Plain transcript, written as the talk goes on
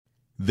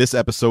This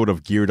episode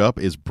of Geared Up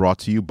is brought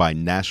to you by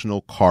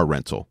National Car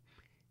Rental.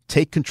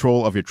 Take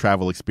control of your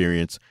travel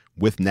experience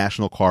with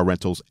National Car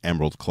Rental's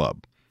Emerald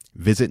Club.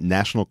 Visit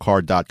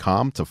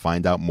nationalcar.com to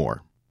find out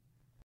more.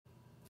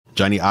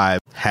 Jony Ive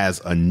has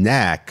a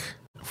knack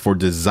for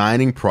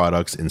designing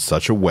products in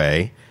such a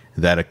way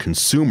that a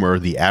consumer,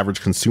 the average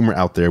consumer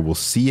out there, will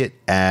see it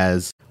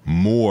as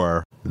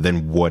more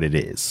than what it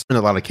is. In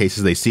a lot of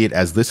cases, they see it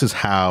as this is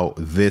how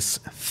this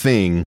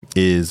thing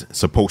is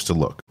supposed to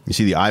look. You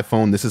see the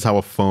iPhone, this is how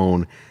a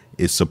phone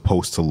is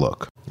supposed to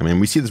look. I mean,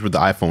 we see this with the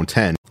iPhone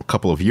 10. A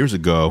couple of years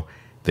ago,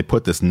 they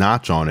put this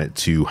notch on it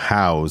to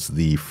house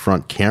the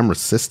front camera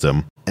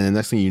system. And the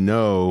next thing you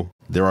know,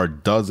 there are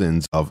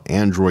dozens of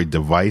Android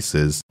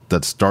devices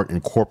that start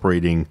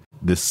incorporating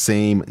the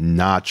same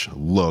notch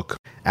look.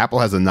 Apple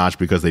has a notch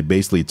because they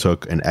basically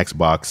took an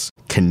Xbox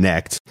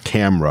Kinect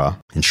camera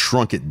and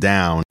shrunk it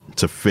down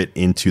to fit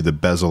into the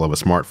bezel of a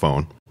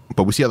smartphone.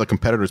 But we see other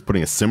competitors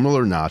putting a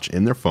similar notch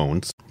in their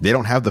phones. They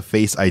don't have the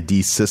Face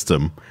ID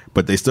system,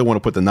 but they still want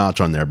to put the notch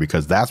on there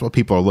because that's what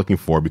people are looking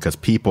for, because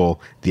people,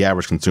 the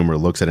average consumer,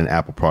 looks at an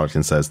Apple product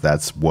and says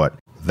that's what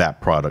that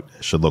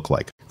product should look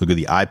like. Look at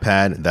the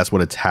iPad, that's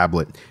what a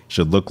tablet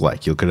should look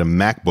like. You look at a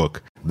MacBook,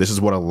 this is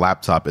what a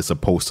laptop is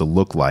supposed to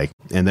look like.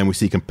 And then we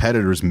see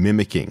competitors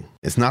mimicking.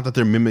 It's not that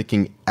they're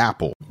mimicking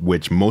Apple,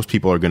 which most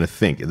people are going to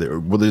think.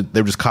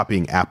 They're just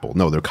copying Apple.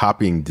 No, they're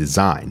copying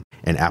design.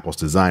 And Apple's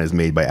design is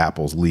made by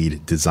Apple's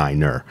lead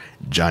designer,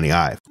 Jony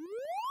Ive.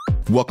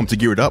 Welcome to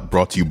Geared Up,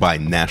 brought to you by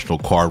National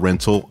Car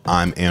Rental.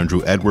 I'm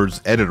Andrew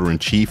Edwards,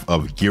 editor-in-chief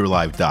of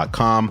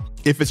GearLive.com.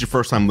 If it's your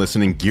first time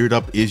listening, Geared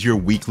Up is your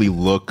weekly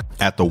look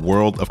at the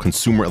world of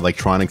consumer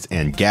electronics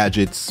and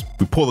gadgets.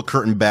 We pull the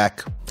curtain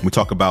back. We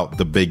talk about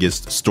the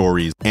biggest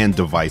stories and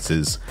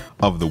devices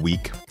of the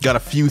week. Got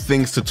a few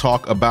things to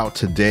talk about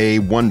today.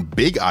 One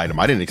big item.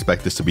 I didn't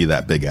expect this to be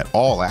that big at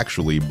all,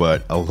 actually,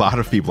 but a lot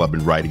of people have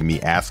been writing me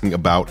asking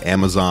about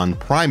Amazon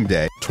Prime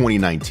Day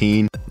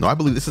 2019. Now, I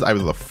believe this is either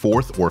the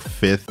fourth or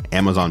fifth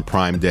Amazon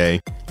Prime Day,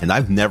 and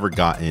I've never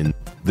gotten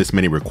this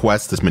many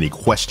requests, this many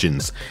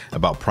questions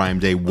about Prime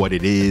Day, what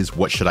it is,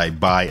 what should I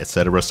buy,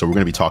 etc. So we're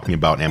going to be talking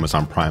about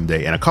Amazon Prime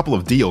Day and a couple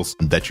of deals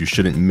that you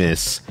shouldn't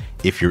miss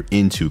if you're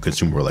into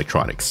consumer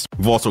electronics.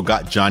 We've also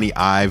got Jony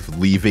Ive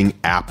leaving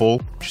Apple,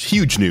 which is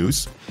huge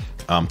news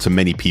to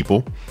many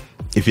people.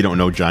 If you don't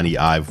know, Jony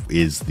Ive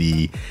is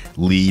the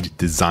lead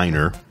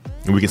designer,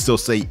 and we can still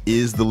say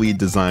is the lead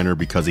designer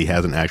because he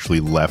hasn't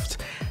actually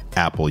left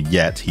Apple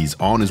yet. He's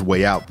on his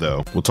way out,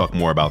 though. We'll talk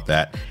more about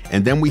that.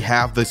 And then we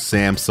have the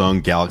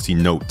Samsung Galaxy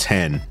Note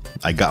 10.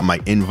 I got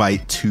my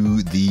invite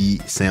to the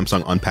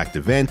Samsung Unpacked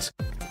event.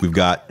 We've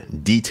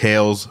got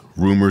details,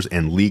 rumors,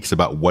 and leaks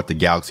about what the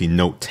Galaxy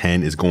Note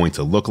 10 is going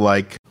to look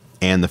like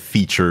and the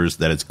features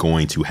that it's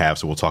going to have.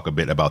 So we'll talk a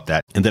bit about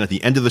that. And then at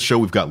the end of the show,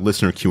 we've got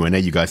listener Q&A.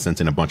 You guys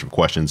sent in a bunch of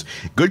questions.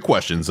 Good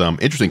questions,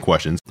 interesting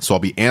questions. So I'll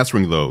be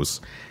answering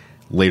those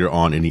later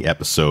on in the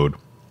episode.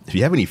 If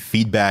you have any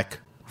feedback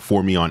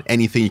for me on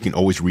anything, you can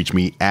always reach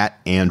me at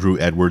Andrew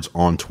Edwards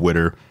on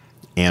Twitter.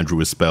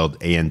 Andrew is spelled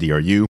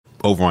Andru.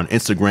 Over on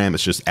Instagram,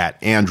 it's just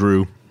at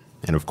Andrew.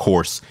 And of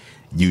course,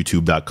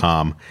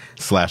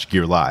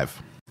 youtube.com/GearLive.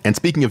 And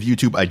speaking of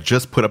YouTube, I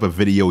just put up a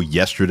video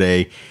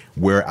yesterday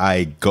where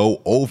I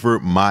go over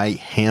my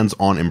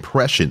hands-on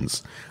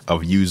impressions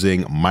of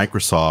using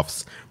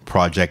Microsoft's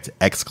Project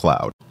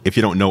xCloud. If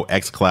you don't know,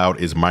 xCloud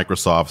is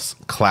Microsoft's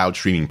cloud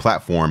streaming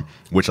platform,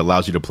 which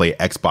allows you to play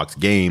Xbox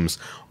games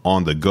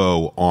on the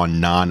go on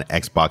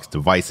non-Xbox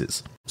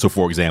devices. So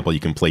for example, you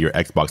can play your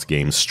Xbox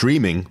games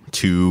streaming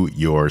to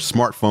your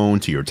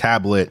smartphone, to your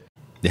tablet.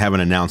 They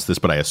haven't announced this,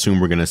 but I assume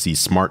we're going to see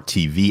smart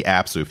TV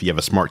apps. So if you have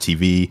a smart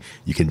TV,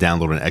 you can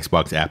download an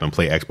Xbox app and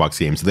play Xbox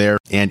games there,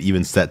 and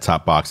even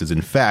set-top boxes.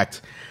 In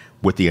fact,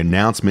 with the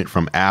announcement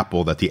from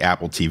Apple that the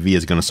Apple TV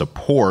is going to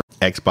support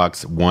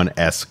Xbox One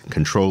S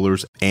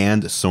controllers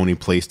and Sony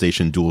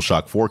PlayStation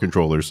DualShock 4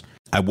 controllers,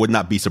 I would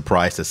not be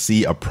surprised to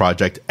see a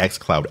Project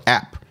xCloud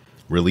app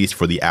released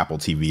for the Apple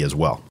TV as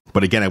well.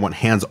 But again, I went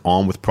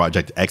hands-on with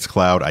Project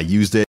xCloud. I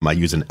used it. I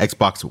used an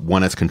Xbox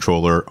One S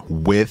controller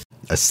with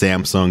a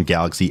Samsung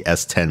Galaxy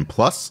S10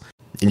 Plus.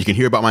 And you can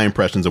hear about my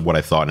impressions of what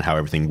I thought and how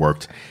everything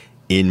worked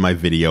in my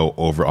video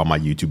over on my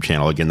YouTube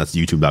channel. Again, that's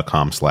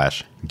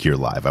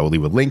youtube.com/GearLive. I will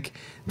leave a link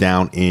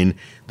down in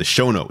the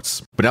show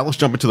notes. But now let's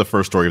jump into the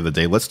first story of the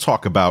day. Let's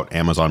talk about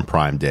Amazon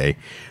Prime Day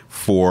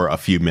for a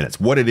few minutes.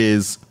 What it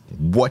is,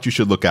 what you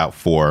should look out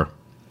for,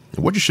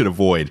 and what you should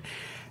avoid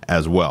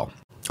as well.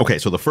 Okay,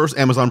 so the first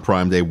Amazon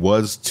Prime Day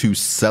was to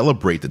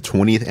celebrate the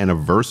 20th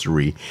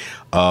anniversary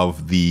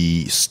of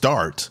the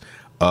start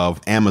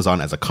of Amazon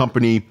as a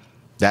company.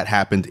 That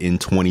happened in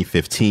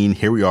 2015.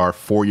 Here we are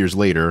 4 years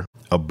later,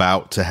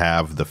 about to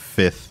have the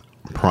fifth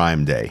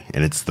Prime Day.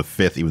 And it's the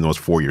fifth, even though it's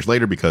 4 years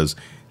later, because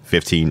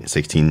 15,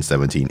 16,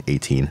 17,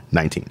 18,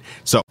 19.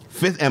 So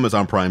fifth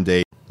Amazon Prime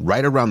Day,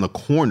 right around the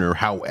corner.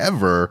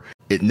 However,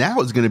 it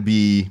now is going to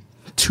be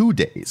 2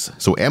 days.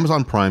 So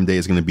Amazon Prime Day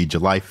is going to be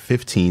July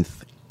 15th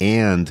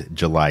and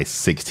July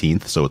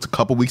 16th. So it's a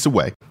couple weeks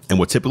away. And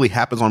what typically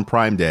happens on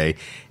Prime Day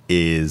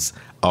is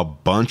a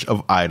bunch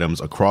of items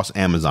across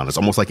Amazon. It's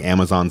almost like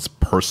Amazon's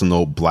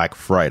personal Black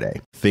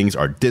Friday. Things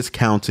are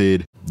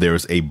discounted.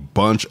 There's a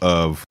bunch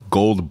of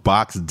gold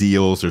box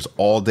deals. There's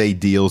all-day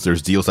deals.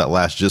 There's deals that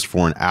last just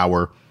for an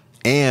hour.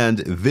 And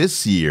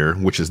this year,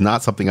 which is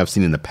not something I've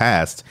seen in the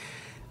past,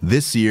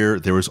 this year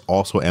there was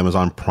also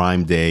Amazon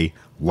Prime Day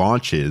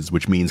launches,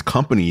 which means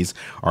companies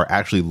are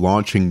actually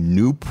launching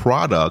new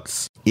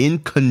products in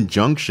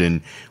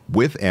conjunction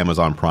with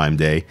Amazon Prime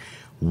Day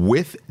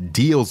with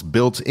deals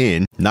built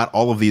in. Not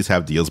all of these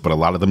have deals, but a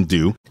lot of them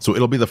do. So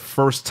it'll be the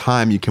first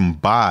time you can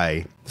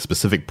buy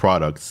specific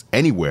products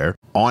anywhere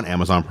on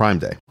Amazon Prime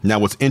Day. Now,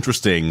 what's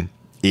interesting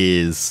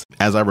is,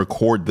 as I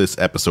record this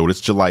episode, it's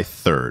July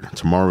 3rd.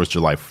 Tomorrow is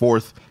July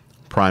 4th.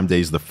 Prime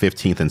Day is the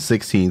 15th and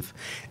 16th.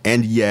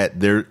 And yet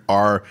there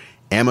are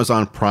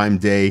Amazon Prime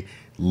Day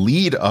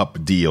lead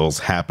up deals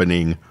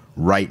happening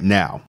right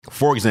now.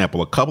 For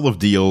example, a couple of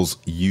deals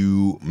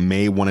you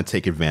may want to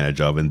take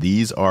advantage of, and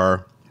these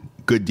are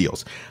good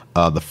deals.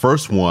 The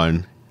first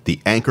one, the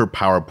Anker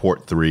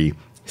PowerPort 3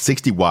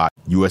 60-watt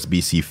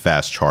USB-C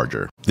fast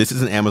charger. This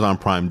is an Amazon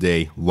Prime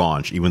Day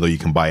launch, even though you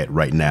can buy it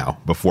right now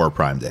before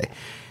Prime Day.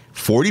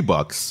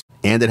 $40,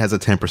 and it has a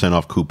 10%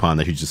 off coupon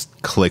that you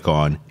just click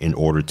on in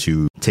order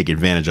to take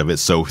advantage of it.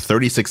 So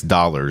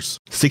 $36,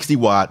 60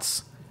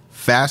 watts,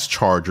 fast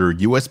charger,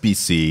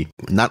 USB-C.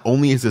 Not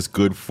only is this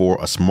good for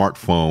a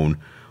smartphone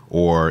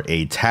or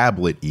a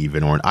tablet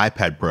even, or an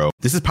iPad Pro,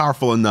 this is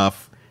powerful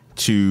enough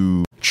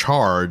to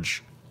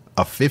charge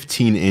a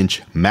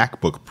 15-inch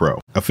MacBook Pro,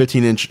 a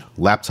 15-inch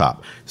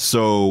laptop.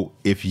 So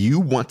if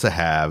you want to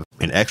have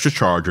an extra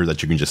charger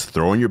that you can just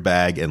throw in your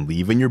bag and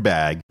leave in your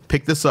bag,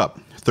 pick this up.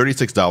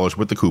 $36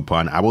 with the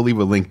coupon. I will leave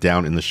a link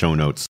down in the show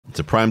notes. It's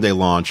a Prime Day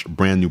launch,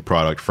 brand new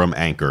product from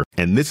Anker.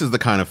 And this is the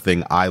kind of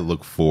thing I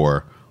look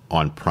for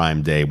on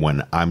Prime Day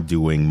when I'm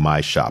doing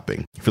my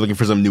shopping. If you're looking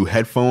for some new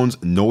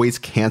headphones, noise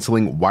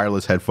canceling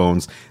wireless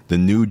headphones, the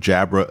new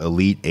Jabra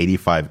Elite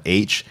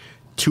 85H,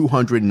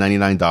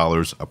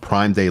 $299, a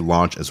Prime Day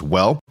launch as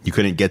well. You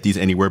couldn't get these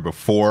anywhere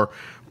before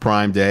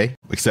Prime Day,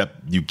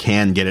 except you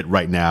can get it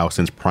right now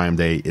since Prime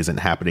Day isn't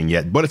happening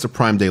yet, but it's a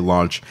Prime Day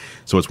launch,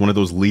 so it's one of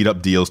those lead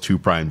up deals to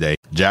Prime Day.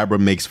 Jabra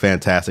makes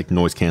fantastic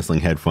noise canceling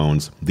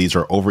headphones. These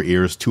are over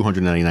ears,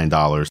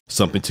 $299,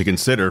 something to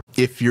consider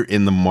if you're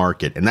in the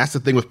market. And that's the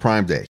thing with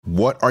Prime Day.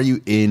 What are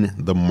you in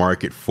the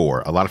market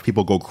for? A lot of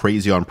people go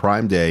crazy on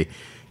Prime Day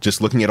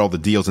just looking at all the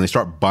deals, and they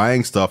start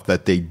buying stuff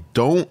that they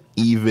don't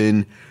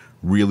even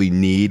really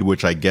need,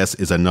 which I guess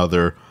is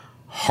another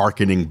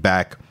hearkening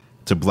back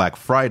to Black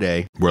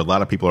Friday, where a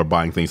lot of people are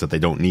buying things that they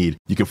don't need.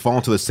 You can fall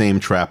into the same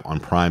trap on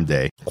Prime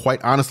Day.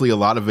 Quite honestly, a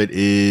lot of it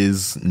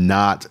is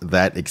not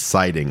that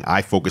exciting.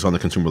 I focus on the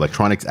consumer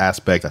electronics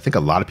aspect. I think a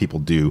lot of people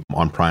do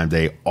on Prime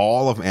Day.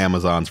 All of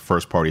Amazon's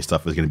first party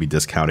stuff is going to be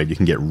discounted. You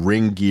can get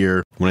Ring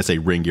gear. When I say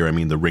Ring gear, I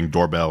mean the Ring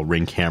doorbell,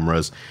 Ring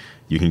cameras.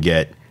 You can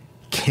get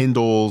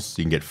Kindles.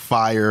 You can get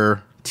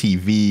Fire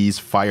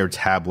TVs, Fire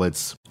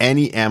tablets.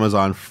 Any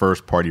Amazon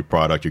first party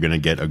product you're going to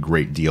get a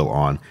great deal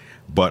on.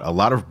 But a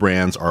lot of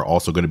brands are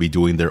also going to be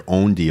doing their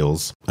own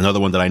deals. Another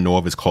one that I know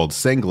of is called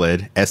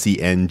Sengled,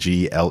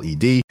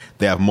 Sengled.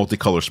 They have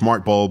multicolor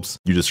smart bulbs.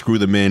 You just screw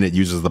them in. It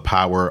uses the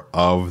power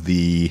of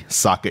the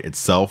socket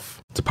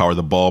itself to power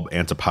the bulb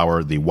and to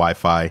power the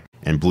Wi-Fi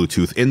and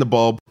Bluetooth in the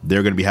bulb.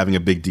 They're going to be having a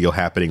big deal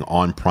happening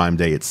on Prime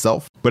Day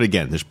itself. But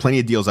again, there's plenty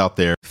of deals out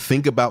there.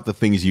 Think about the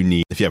things you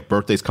need. If you have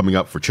birthdays coming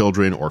up for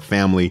children or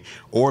family,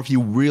 or if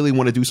you really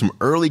want to do some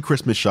early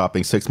Christmas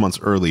shopping 6 months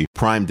early,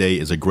 Prime Day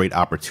is a great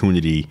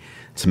opportunity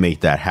to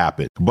make that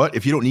happen. But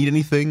if you don't need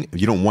anything,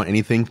 if you don't want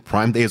anything,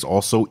 Prime Day is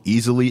also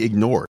easily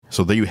ignored.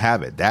 So there you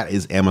have it. That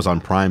is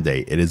Amazon Prime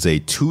Day. It is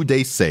a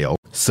 2-day sale,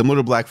 similar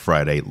to Black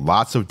Friday.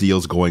 Lots of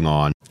deals going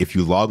on. If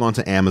you log on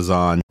to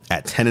Amazon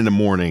at 10 in the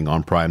morning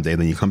on Prime Day,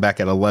 then you come back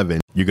at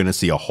 11, you're going to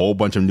see a whole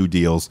bunch of new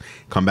deals.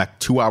 Come back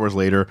 2 hours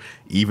later,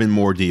 even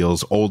more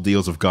deals. Old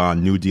deals have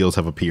gone, new deals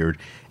have appeared,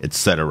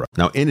 etc.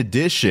 Now, in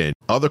addition,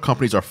 other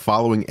companies are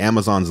following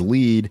Amazon's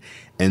lead,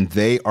 and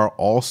they are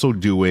also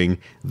doing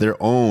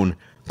their own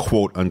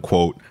quote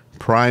unquote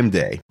Prime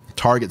Day.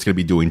 Target's going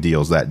to be doing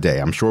deals that day.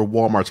 I'm sure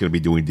Walmart's going to be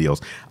doing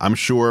deals. I'm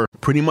sure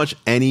pretty much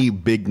any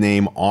big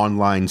name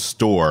online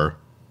store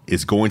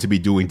is going to be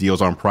doing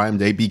deals on Prime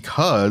Day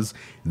because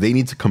they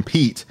need to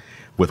compete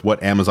with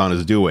what Amazon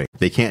is doing.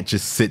 They can't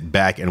just sit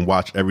back and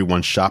watch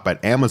everyone shop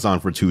at Amazon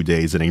for 2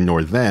 days and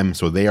ignore them.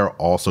 So they are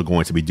also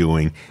going to be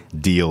doing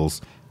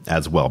deals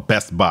as well,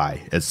 Best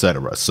Buy,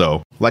 etc.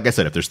 So like I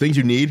said, if there's things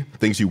you need,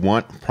 things you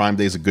want, Prime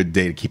Day is a good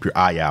day to keep your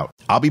eye out.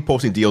 I'll be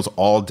posting deals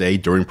all day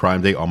during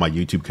Prime Day on my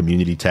YouTube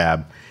community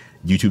tab,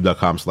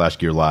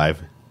 youtube.com/gearlive.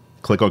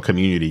 Click on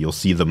community, you'll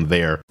see them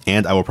there.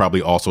 And I will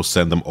probably also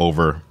send them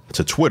over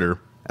to Twitter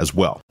as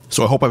well.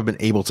 So I hope I've been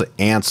able to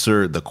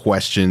answer the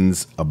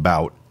questions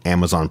about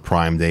Amazon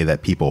Prime Day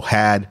that people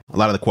had. A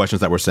lot of the questions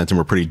that were sent in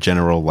were pretty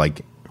general,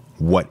 like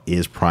what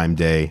is Prime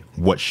Day?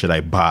 What should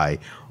I buy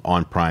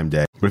on Prime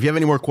Day? But if you have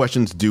any more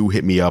questions, do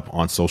hit me up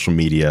on social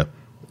media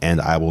and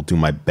I will do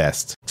my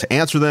best to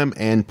answer them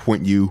and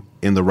point you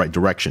in the right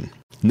direction.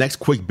 Next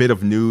quick bit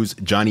of news,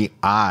 Jony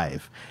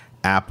Ive,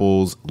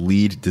 Apple's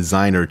lead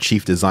designer,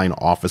 chief design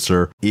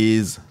officer,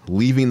 is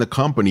leaving the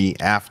company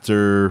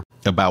after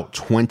about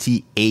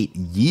 28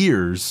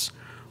 years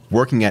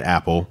working at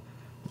Apple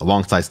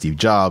alongside Steve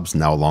Jobs,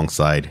 now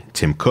alongside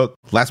Tim Cook.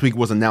 Last week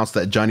was announced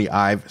that Jony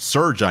Ive,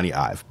 Sir Jony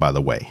Ive, by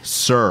the way,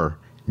 Sir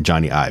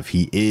Jony Ive,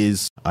 he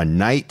is a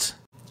knight,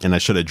 and I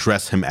should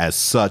address him as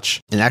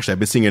such. And actually, I've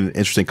been seeing an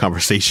interesting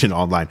conversation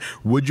online.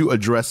 Would you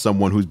address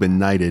someone who's been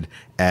knighted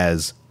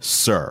as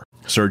Sir?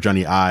 Sir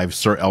Jony Ive,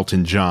 Sir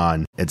Elton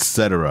John,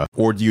 etc.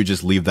 Or do you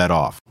just leave that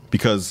off?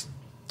 Because,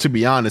 to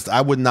be honest,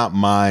 I would not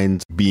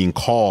mind being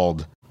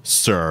called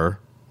Sir,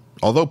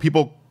 although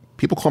people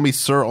call me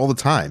Sir all the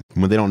time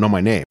when they don't know my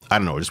name. I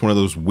don't know, just one of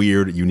those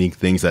weird, unique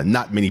things that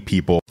not many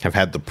people have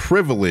had the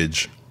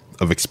privilege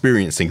of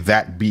experiencing,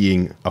 that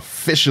being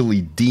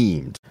officially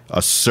deemed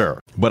a Sir.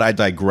 But I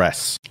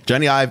digress.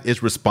 Jony Ive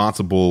is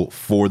responsible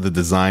for the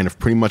design of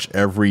pretty much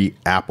every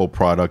Apple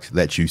product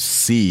that you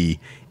see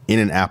in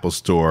an Apple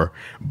store.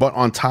 But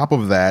on top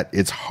of that,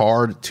 it's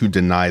hard to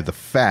deny the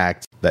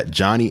fact that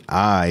Jony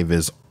Ive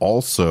is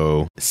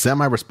also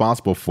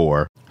semi-responsible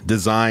for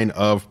design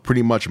of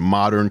pretty much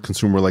modern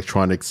consumer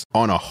electronics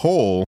on a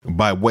whole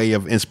by way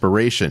of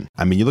inspiration.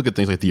 I mean, you look at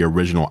things like the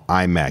original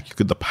iMac, you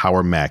look at the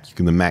Power Mac, you look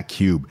at the Mac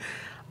Cube.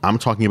 I'm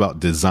talking about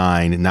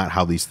design, not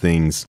how these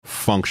things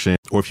function,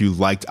 or if you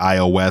liked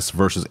iOS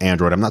versus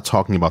Android. I'm not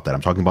talking about that.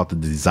 I'm talking about the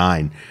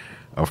design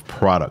of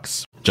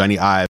products. Jony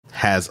Ive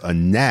has a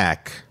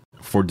knack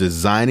for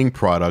designing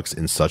products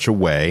in such a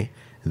way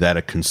that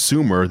a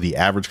consumer, the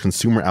average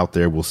consumer out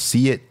there, will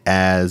see it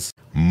as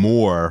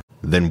more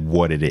than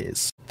what it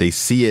is. They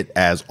see it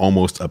as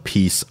almost a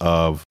piece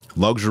of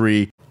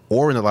luxury,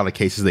 or in a lot of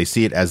cases, they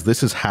see it as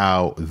this is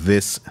how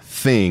this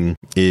thing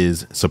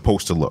is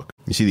supposed to look.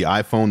 You see the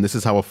iPhone, this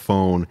is how a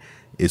phone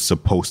is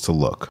supposed to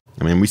look.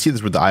 I mean, we see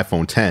this with the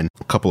iPhone 10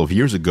 a couple of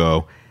years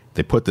ago.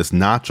 They put this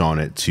notch on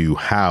it to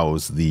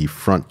house the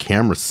front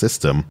camera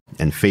system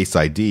and Face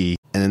ID.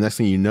 And the next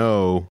thing you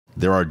know,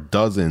 there are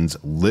dozens,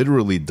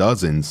 literally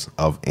dozens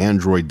of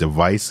Android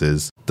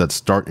devices that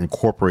start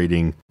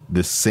incorporating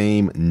the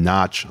same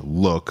notch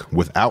look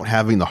without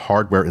having the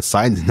hardware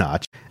inside the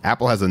notch.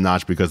 Apple has a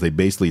notch because they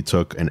basically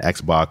took an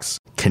Xbox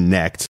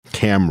Kinect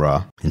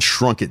camera and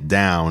shrunk it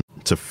down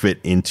to fit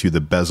into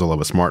the bezel of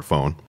a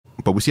smartphone.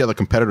 But we see other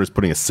competitors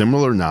putting a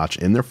similar notch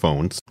in their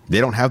phones. They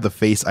don't have the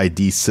Face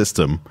ID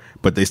system,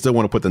 but they still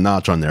want to put the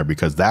notch on there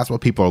because that's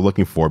what people are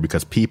looking for,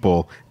 because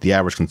people, the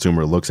average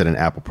consumer, looks at an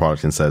Apple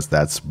product and says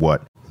that's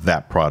what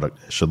that product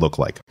should look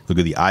like. Look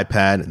at the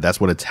iPad, that's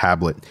what a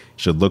tablet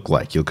should look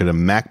like. You look at a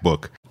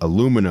MacBook,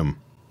 aluminum,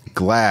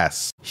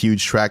 glass,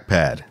 huge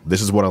trackpad.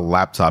 This is what a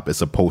laptop is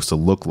supposed to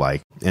look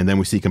like. And then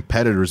we see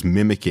competitors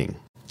mimicking.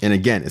 And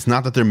again, it's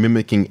not that they're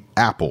mimicking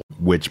Apple,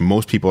 which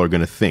most people are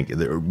going to think.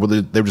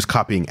 They're just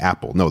copying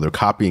Apple. No, they're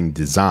copying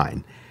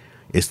design.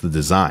 It's the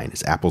design.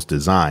 It's Apple's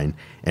design.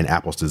 And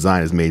Apple's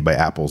design is made by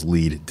Apple's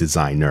lead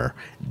designer,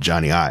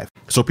 Jony Ive.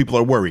 So people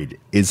are worried.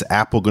 Is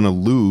Apple going to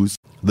lose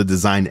the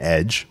design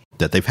edge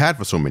that they've had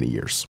for so many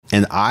years?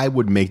 And I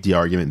would make the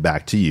argument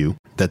back to you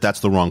that that's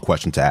the wrong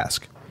question to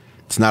ask.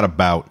 It's not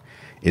about,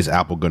 is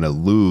Apple going to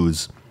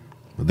lose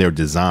their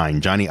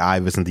design? Jony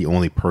Ive isn't the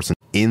only person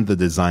in the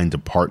design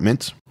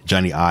department.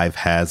 Jony Ive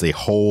has a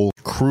whole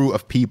crew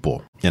of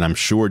people, and I'm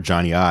sure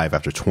Jony Ive,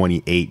 after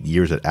 28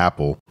 years at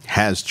Apple,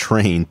 has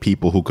trained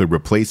people who could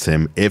replace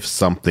him if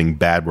something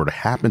bad were to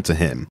happen to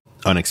him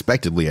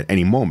unexpectedly at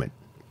any moment.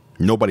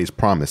 Nobody's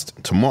promised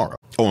tomorrow.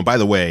 Oh, and by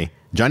the way,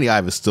 Jony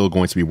Ive is still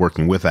going to be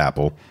working with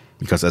Apple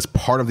because as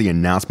part of the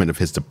announcement of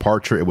his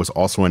departure, it was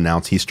also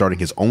announced he's starting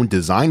his own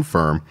design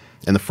firm,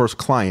 and the first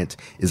client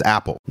is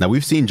Apple. Now,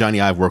 we've seen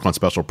Jony Ive work on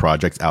special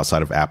projects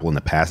outside of Apple in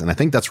the past, and I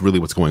think that's really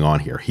what's going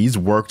on here. He's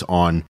worked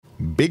on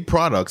big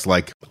products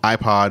like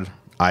iPod,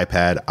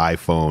 iPad,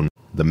 iPhone,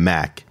 the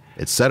Mac,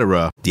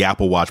 etc. The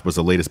Apple Watch was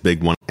the latest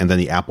big one, and then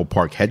the Apple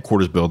Park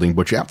headquarters building.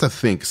 But you have to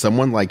think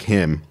someone like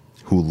him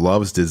who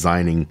loves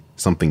designing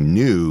something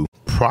new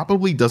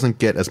probably doesn't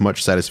get as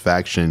much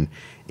satisfaction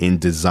in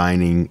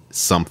designing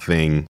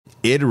something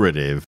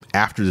iterative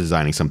after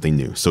designing something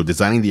new. So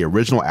designing the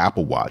original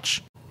Apple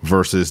Watch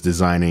versus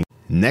designing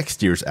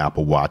next year's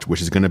Apple Watch,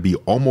 which is going to be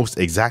almost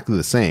exactly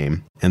the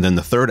same. And then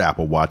the third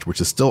Apple Watch,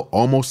 which is still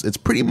almost, it's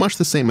pretty much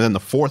the same. And then the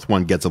fourth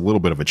one gets a little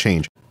bit of a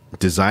change.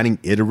 Designing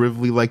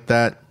iteratively like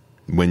that,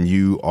 when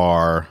you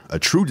are a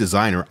true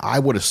designer, I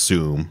would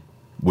assume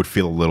would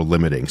feel a little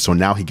limiting. So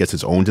now he gets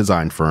his own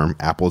design firm.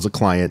 Apple is a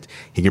client.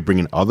 He can bring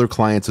in other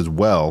clients as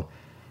well,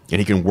 and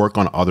he can work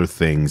on other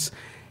things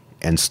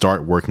and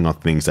start working on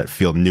things that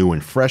feel new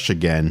and fresh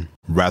again,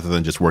 rather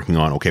than just working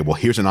on, okay, well,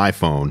 here's an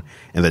iPhone,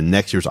 and then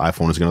next year's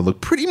iPhone is going to look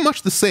pretty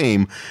much the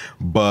same,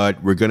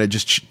 but we're going to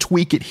just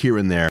tweak it here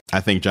and there. I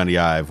think Jony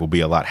Ive will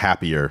be a lot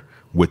happier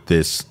with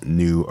this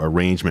new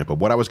arrangement. But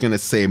what I was going to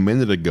say a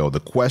minute ago,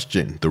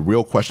 the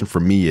real question for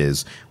me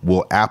is,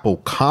 will Apple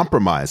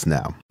compromise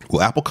now?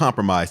 Will Apple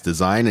compromise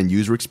design and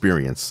user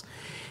experience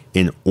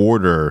in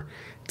order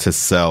to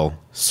sell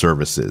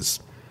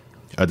services?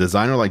 A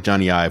designer like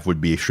Johnny Ive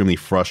would be extremely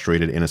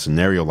frustrated in a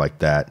scenario like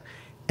that,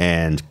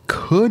 and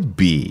could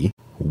be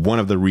one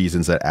of the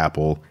reasons that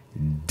Apple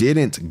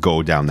didn't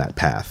go down that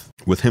path.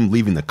 With him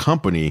leaving the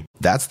company,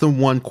 that's the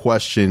one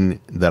question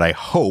that I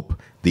hope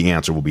the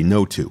answer will be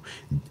no to.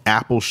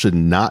 Apple should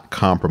not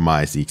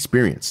compromise the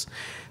experience,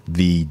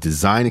 the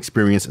design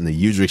experience and the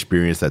user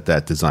experience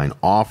that design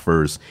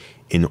offers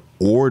in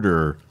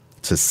order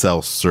to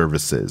sell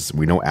services.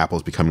 We know Apple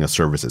is becoming a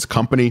services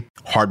company.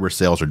 Hardware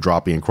sales are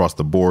dropping across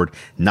the board,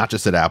 not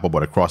just at Apple,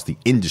 but across the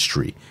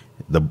industry,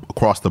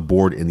 across the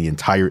board in the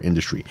entire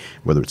industry,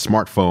 whether it's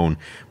smartphone,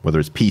 whether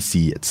it's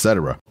PC,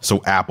 etc.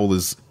 So Apple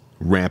is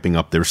ramping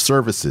up their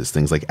services,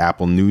 things like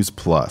Apple News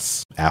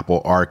Plus,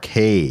 Apple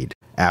Arcade,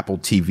 Apple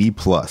TV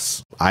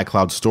Plus,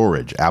 iCloud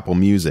storage, Apple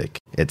Music,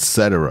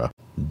 etc.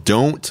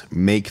 Don't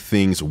make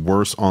things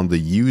worse on the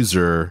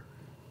user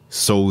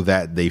so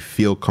that they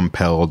feel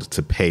compelled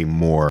to pay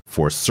more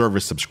for a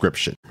service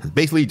subscription.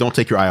 Basically, don't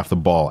take your eye off the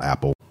ball,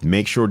 Apple.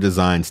 Make sure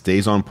design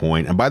stays on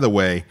point. And by the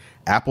way,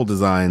 Apple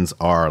designs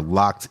are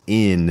locked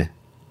in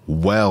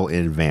well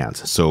in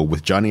advance. So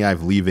with Johnny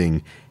Ive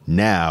leaving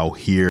now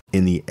here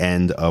in the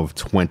end of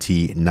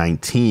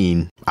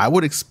 2019, I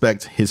would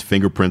expect his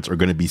fingerprints are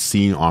going to be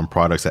seen on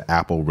products that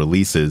Apple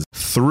releases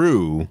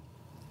through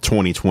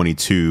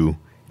 2022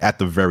 at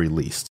the very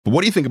least. But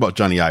what do you think about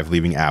Johnny Ive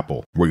leaving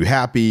Apple? Were you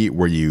happy?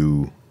 Were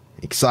you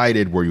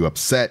excited? Were you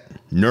upset?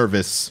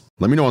 Nervous?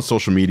 Let me know on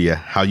social media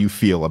how you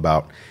feel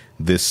about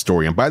this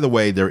story. And by the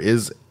way, there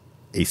is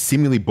a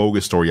seemingly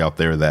bogus story out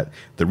there that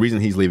the reason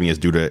he's leaving is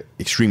due to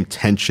extreme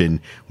tension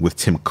with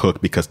Tim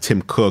Cook, because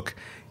Tim Cook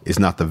is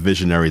not the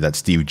visionary that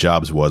Steve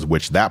Jobs was,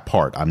 which that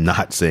part I'm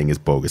not saying is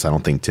bogus. I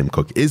don't think Tim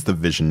Cook is the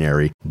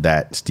visionary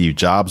that Steve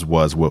Jobs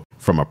was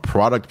from a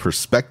product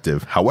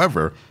perspective.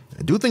 However,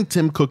 I do think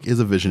Tim Cook is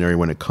a visionary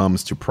when it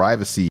comes to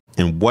privacy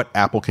and what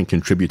Apple can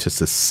contribute to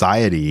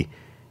society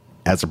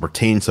as it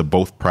pertains to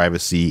both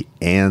privacy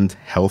and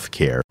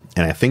healthcare.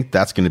 And I think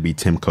that's going to be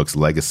Tim Cook's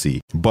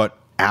legacy. But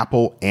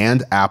Apple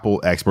and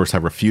Apple experts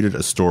have refuted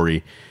a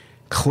story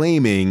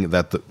claiming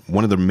that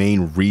one of the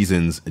main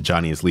reasons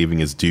Johnny is leaving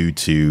is due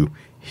to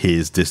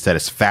his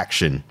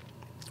dissatisfaction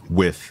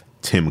with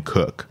Tim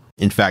Cook.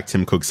 In fact,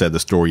 Tim Cook said the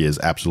story is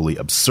absolutely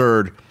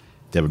absurd.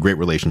 They have a great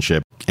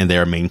relationship and they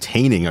are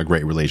maintaining a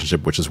great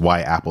relationship, which is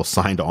why Apple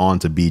signed on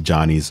to be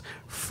Johnny's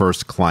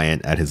first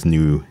client at his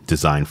new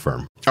design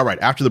firm. All right,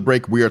 after the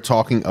break, we are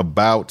talking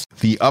about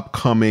the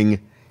upcoming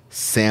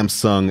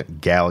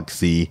Samsung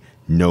Galaxy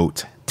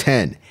Note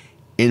 10.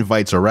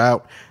 Invites are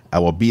out. I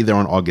will be there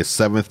on August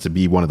 7th to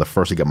be one of the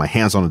first to get my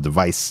hands on the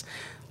device.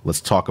 Let's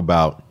talk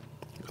about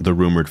the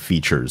rumored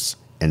features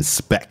and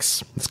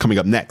specs. It's coming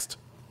up next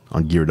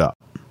on Geared Up.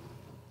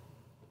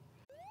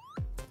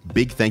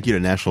 Big thank you to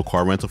National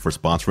Car Rental for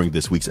sponsoring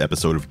this week's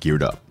episode of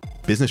Geared Up.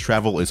 Business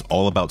travel is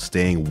all about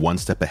staying one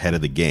step ahead of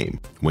the game.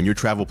 When your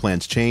travel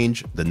plans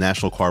change, the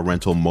National Car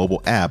Rental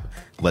mobile app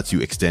lets you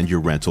extend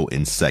your rental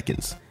in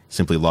seconds.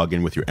 Simply log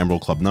in with your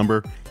Emerald Club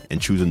number and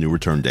choose a new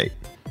return date.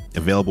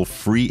 Available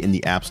free in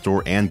the App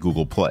Store and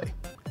Google Play.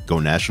 Go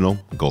national,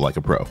 go like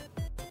a pro.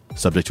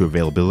 Subject to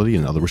availability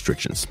and other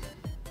restrictions.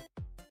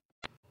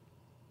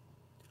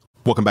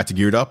 Welcome back to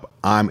Geared Up.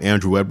 I'm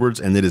Andrew Edwards,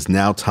 and it is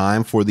now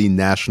time for the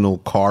National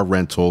Car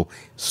Rental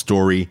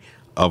Story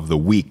of the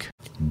Week.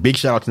 Big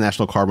shout out to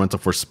National Car Rental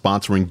for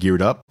sponsoring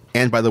Geared Up.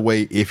 And by the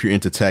way, if you're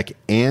into tech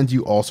and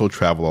you also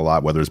travel a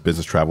lot, whether it's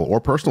business travel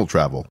or personal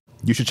travel,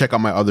 you should check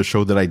out my other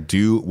show that I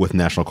do with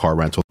National Car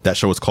Rental. That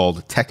show is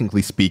called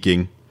Technically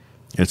Speaking.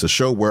 And it's a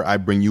show where I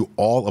bring you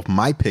all of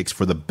my picks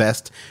for the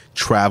best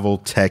travel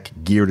tech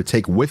gear to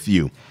take with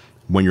you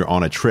when you're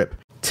on a trip.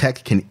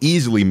 Tech can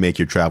easily make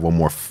your travel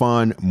more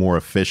fun, more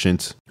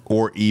efficient,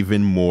 or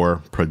even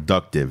more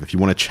productive. If you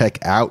want to check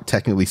out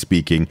Technically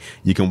Speaking,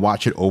 you can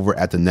watch it over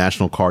at the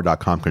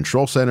nationalcar.com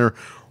control center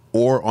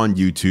or on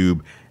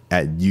YouTube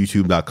at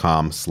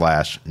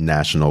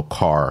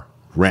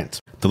youtube.com/nationalcarrent.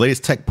 The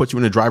latest tech puts you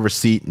in the driver's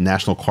seat.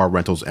 National Car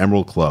Rental's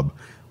Emerald Club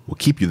will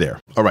keep you there.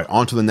 All right,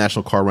 on to the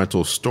National Car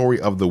Rental Story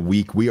of the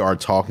Week. We are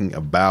talking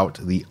about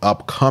the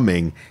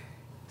upcoming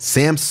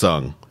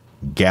Samsung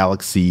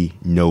Galaxy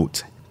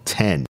Note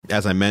 10.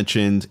 As I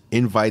mentioned,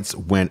 invites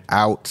went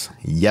out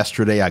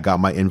yesterday. I got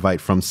my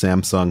invite from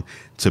Samsung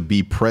to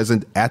be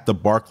present at the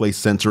Barclays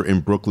Center in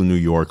Brooklyn, New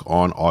York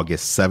on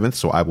August 7th.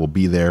 So I will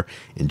be there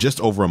in just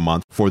over a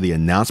month for the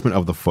announcement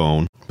of the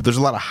phone. But there's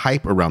a lot of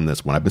hype around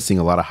this one. I've been seeing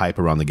a lot of hype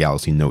around the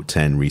Galaxy Note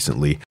 10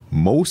 recently.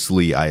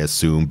 Mostly, I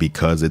assume,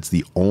 because it's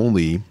the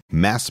only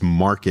mass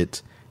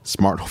market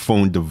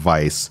smartphone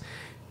device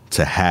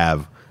to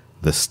have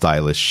the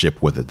stylus ship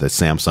with it, the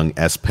Samsung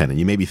S Pen. And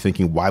you may be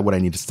thinking, why would I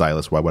need a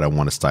stylus? Why would I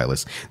want a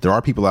stylus? There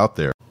are people out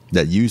there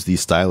that use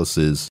these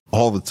styluses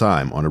all the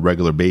time on a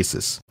regular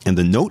basis. And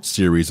the Note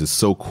series is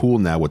so cool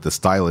now with the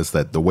stylus,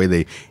 that the way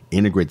they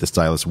integrate the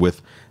stylus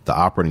with the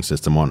operating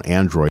system on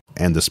Android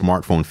and the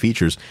smartphone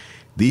features,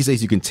 These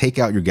days, you can take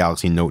out your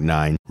Galaxy Note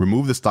 9,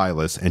 remove the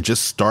stylus, and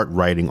just start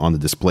writing on the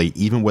display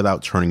even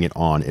without turning it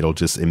on. It'll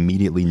just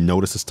immediately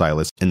notice the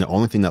stylus, and the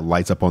only thing that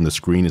lights up on the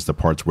screen is the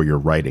parts where you're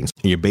writing.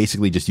 And you're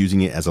basically just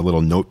using it as a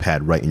little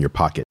notepad right in your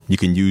pocket. You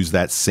can use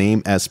that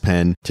same S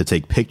Pen to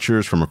take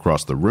pictures from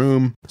across the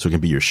room, so it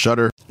can be your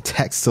shutter,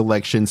 text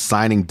selection,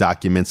 signing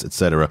documents,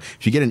 etc.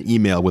 If you get an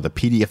email with a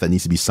PDF that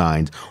needs to be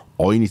signed,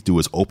 all you need to do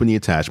is open the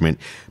attachment,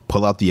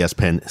 pull out the S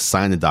Pen,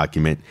 sign the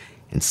document,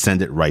 and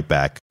send it right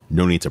back.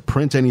 No need to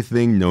print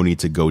anything. No need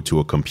to go to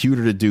a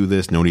computer to do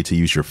this. No need to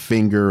use your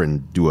finger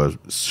and do a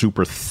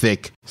super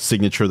thick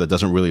signature that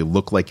doesn't really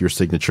look like your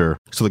signature.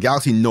 So the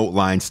Galaxy Note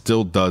line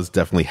still does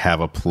definitely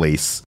have a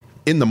place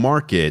in the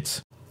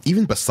market,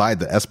 even beside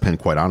the S Pen,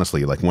 quite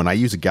honestly. Like when I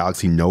use a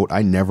Galaxy Note,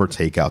 I never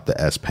take out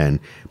the S Pen,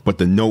 but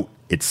the Note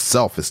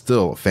itself is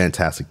still a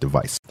fantastic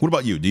device. What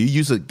about you? Do you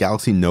use a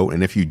Galaxy Note?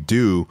 And if you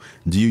do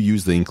you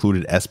use the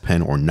included S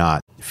Pen or not?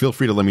 Feel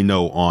free to let me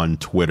know on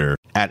Twitter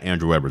at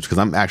Andrew Edwards, because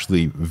I'm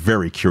actually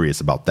very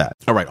curious about that.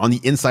 All right, on the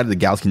inside of the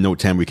Galaxy Note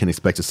 10, we can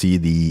expect to see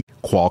the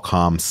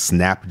Qualcomm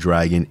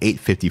Snapdragon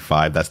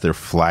 855. That's their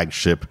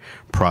flagship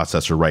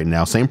processor right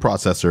now. Same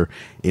processor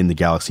in the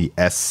Galaxy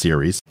S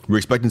series. We're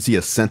expecting to see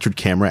a centered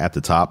camera at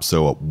the top,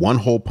 so a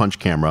one-hole punch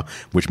camera,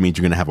 which means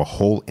you're going to have a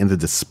hole in the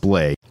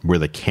display where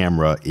the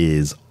camera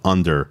is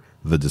under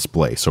the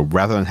display. So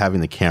rather than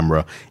having the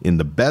camera in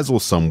the bezel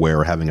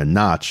somewhere or having a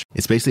notch,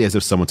 it's basically as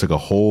if someone took a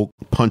hole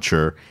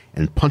puncher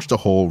and punched a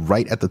hole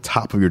right at the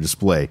top of your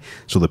display.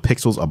 So the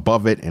pixels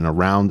above it and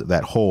around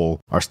that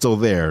hole are still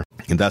there,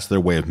 and that's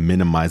their way of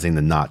minimizing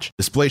the notch.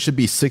 Display should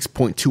be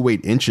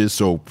 6.28 inches,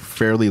 so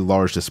fairly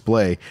large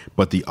display,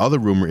 but the other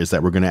rumor is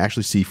that we're going to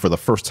actually see for the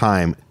first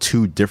time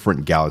 2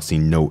 different Galaxy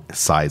Note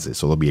sizes.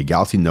 So there'll be a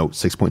Galaxy Note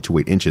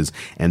 6.28 inches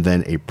and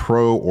then a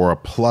Pro or a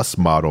Plus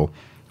model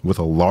with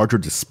a larger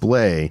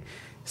display,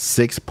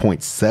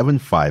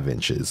 6.75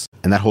 inches.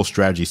 And that whole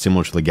strategy is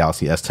similar to the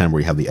Galaxy S10,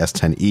 where you have the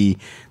S10e,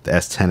 the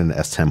S10, and the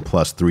S10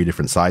 Plus, 3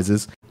 different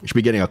sizes. You should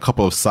be getting a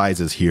couple of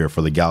sizes here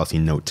for the Galaxy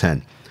Note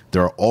 10.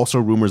 There are also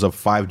rumors of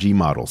 5G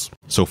models.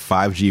 So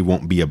 5G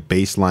won't be a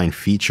baseline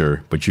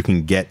feature, but you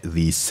can get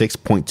the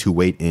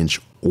 6.28 inch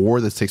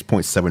or the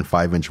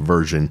 6.75 inch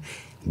version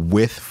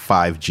with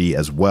 5G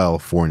as well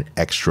for an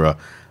extra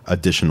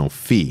additional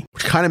fee,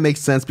 which kind of makes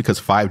sense because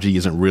 5G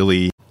isn't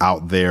really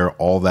out there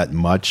all that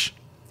much.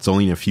 It's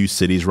only in a few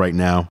cities right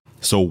now.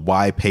 So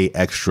why pay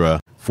extra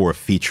for a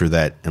feature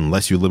that,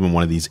 unless you live in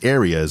one of these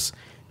areas,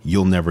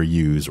 you'll never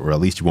use, or at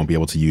least you won't be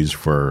able to use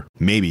for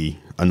maybe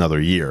another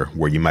year,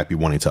 where you might be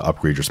wanting to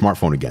upgrade your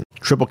smartphone again.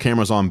 Triple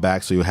cameras on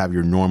back, so you'll have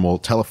your normal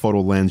telephoto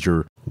lens,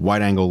 your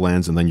wide angle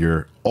lens, and then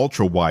your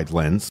ultra wide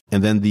lens.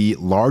 And then the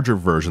larger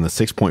version, the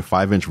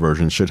 6.5 inch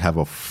version, should have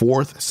a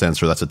 4th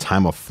sensor. That's a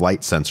time of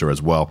flight sensor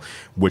as well,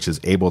 which is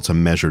able to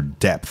measure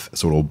depth.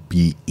 So it'll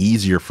be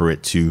easier for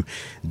it to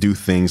do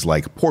things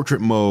like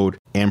portrait mode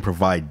and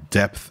provide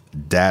depth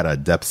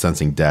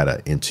sensing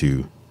data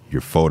into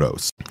your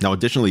photos. Now,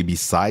 additionally,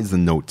 besides the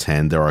Note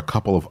 10, there are a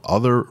couple of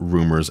other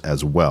rumors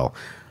as well.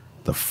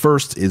 The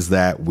first is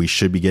that we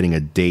should be getting a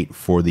date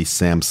for the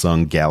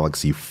Samsung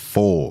Galaxy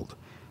Fold.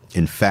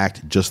 In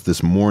fact, just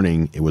this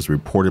morning, it was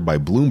reported by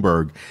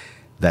Bloomberg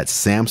that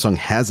Samsung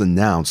has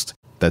announced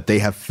that they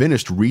have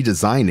finished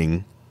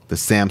redesigning the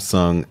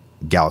Samsung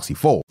Galaxy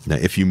Fold. Now,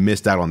 if you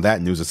missed out on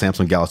that news, the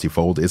Samsung Galaxy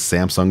Fold is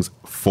Samsung's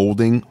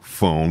folding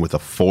phone with a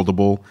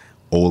foldable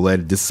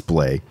OLED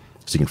display.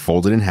 So you can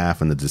fold it in half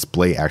and the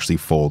display actually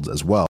folds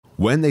as well.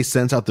 When they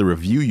sent out the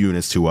review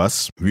units to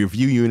us,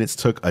 review units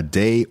took a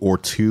day or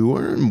 2,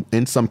 or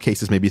in some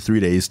cases maybe 3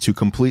 days, to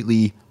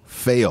completely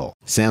fail.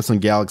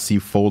 Samsung Galaxy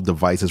Fold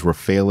devices were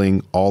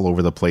failing all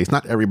over the place.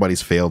 Not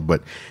everybody's failed,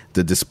 but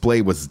the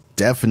display was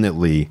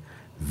definitely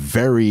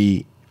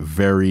very,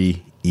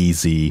 very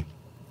easy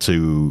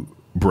to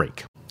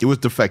break. It was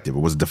defective. It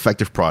was a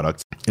defective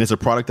product, and it's a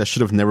product that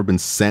should have never been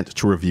sent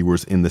to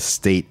reviewers in the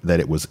state that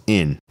it was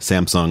in.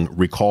 Samsung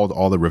recalled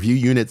all the review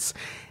units,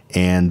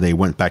 and they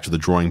went back to the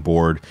drawing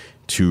board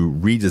to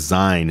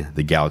redesign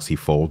the Galaxy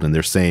Fold, and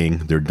they're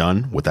saying they're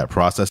done with that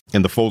process,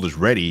 and the Fold is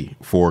ready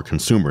for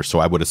consumers. So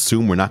I would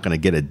assume we're not going to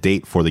get a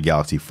date for the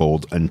Galaxy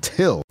Fold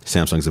until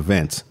Samsung's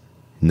event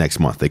next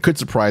month. They could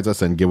surprise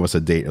us and give us a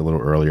date a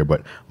little earlier,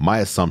 but my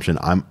assumption,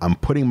 I'm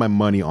putting my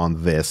money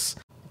on this,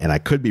 and I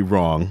could be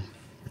wrong.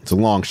 It's a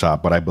long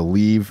shot, but I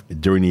believe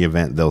during the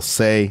event they'll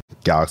say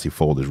Galaxy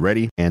Fold is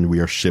ready and we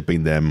are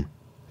shipping them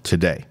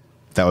today.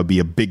 That would be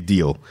a big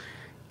deal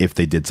if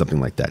they did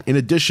something like that. In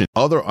addition,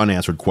 other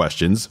unanswered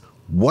questions.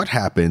 What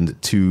happened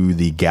to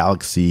the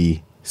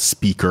Galaxy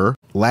speaker?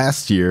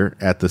 Last year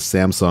at the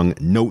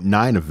Samsung Note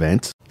 9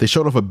 event, they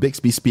showed off a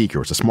Bixby speaker.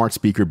 It's a smart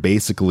speaker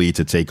basically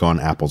to take on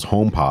Apple's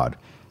HomePod.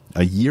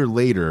 A year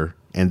later,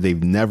 and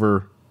they've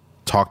never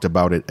talked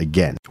about it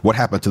again. What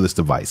happened to this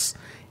device?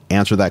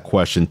 Answer that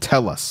question.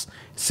 Tell us,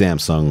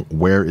 Samsung,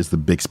 where is the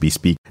Bixby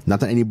speaker? Not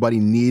that anybody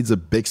needs a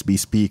Bixby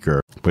speaker,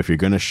 but if you're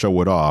going to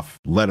show it off,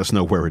 let us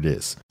know where it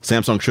is.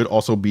 Samsung should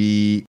also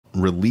be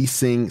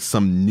releasing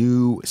some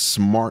new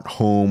smart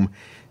home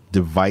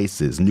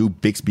devices, new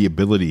Bixby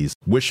abilities,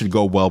 which should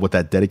go well with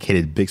that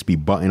dedicated Bixby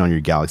button on your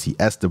Galaxy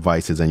S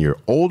devices and your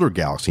older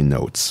Galaxy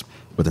Notes.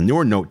 But the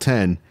newer Note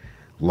 10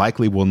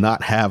 likely will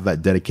not have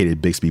that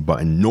dedicated Bixby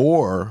button,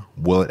 nor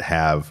will it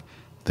have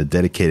the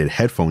dedicated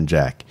headphone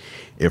jack,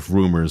 if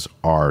rumors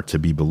are to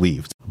be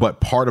believed.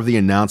 But part of the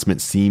announcement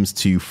seems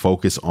to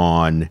focus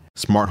on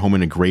smart home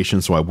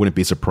integration, so I wouldn't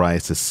be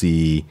surprised to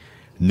see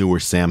newer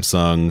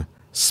Samsung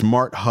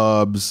smart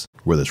hubs,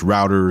 whether it's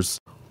routers,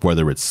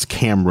 whether it's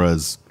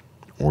cameras,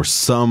 or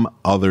some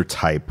other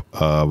type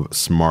of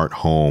smart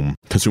home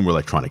consumer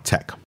electronic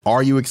tech.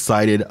 Are you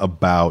excited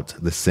about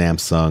the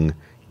Samsung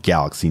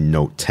Galaxy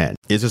Note 10?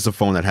 Is this a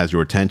phone that has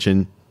your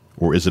attention?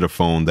 Or is it a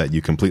phone that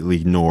you completely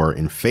ignore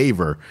in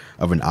favor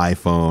of an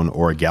iPhone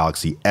or a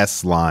Galaxy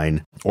S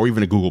line or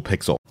even a Google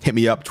Pixel? Hit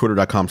me up,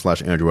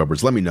 twitter.com/Andrew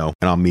Edwards. Let me know,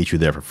 and I'll meet you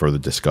there for further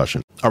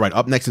discussion. All right,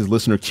 up next is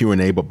listener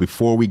Q&A. But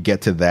before we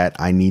get to that,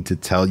 I need to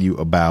tell you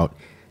about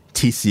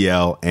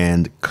TCL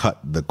and Cut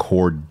the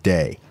Cord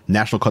Day.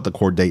 National Cut the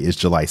Cord Day is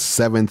July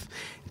 7th.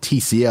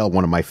 TCL,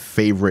 one of my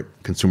favorite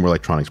consumer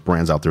electronics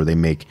brands out there, they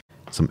make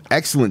some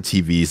excellent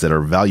TVs that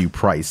are value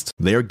priced.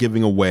 They are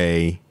giving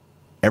away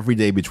every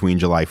day between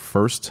July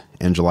 1st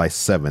and July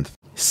 7th,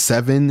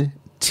 7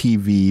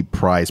 TV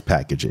prize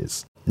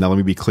packages. Now, let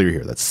me be clear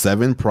here. That's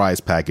 7 prize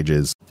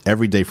packages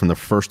every day from the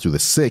 1st through the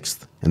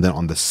 6th. And then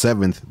on the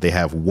 7th, they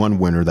have one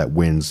winner that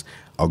wins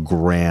a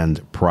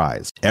grand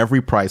prize.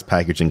 Every prize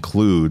package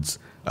includes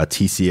a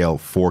TCL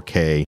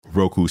 4K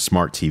Roku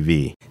Smart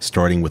TV,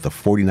 starting with a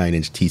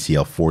 49-inch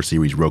TCL 4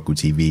 Series Roku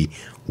TV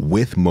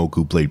with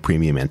Moku Blade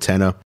Premium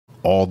antenna,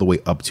 all the way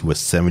up to a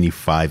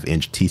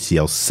 75-inch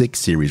TCL 6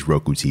 Series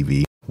Roku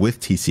TV with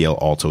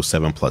TCL Alto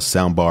 7 Plus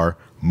soundbar,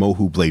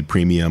 Mohu Blade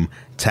Premium,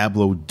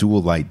 Tableau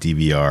Dual Light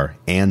DVR,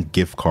 and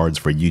gift cards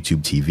for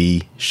YouTube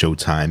TV,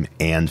 Showtime,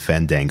 and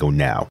Fandango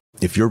Now.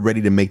 If you're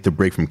ready to make the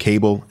break from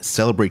cable,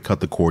 celebrate Cut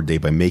the Cord Day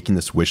by making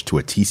the switch to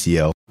a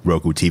TCL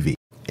Roku TV.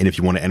 And if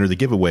you want to enter the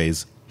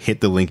giveaways, hit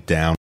the link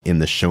down in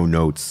the show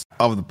notes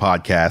of the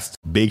podcast.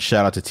 Big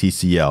shout out to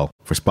TCL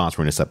for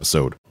sponsoring this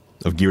episode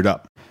of Geared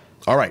Up.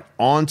 All right,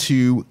 on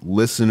to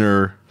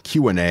listener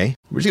Q&A.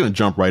 We're just going to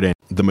jump right in.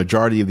 The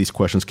majority of these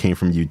questions came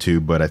from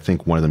YouTube, but I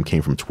think one of them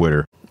came from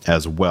Twitter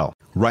as well.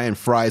 Ryan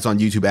Fries on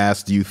YouTube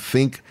asked, do you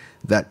think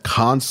that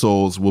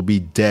consoles will be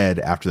dead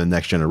after the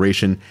next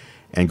generation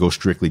and go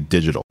strictly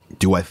digital?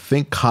 Do I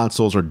think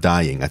consoles are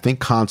dying? I think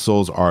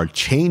consoles are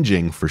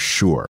changing for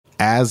sure.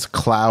 As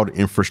cloud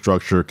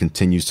infrastructure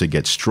continues to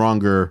get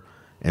stronger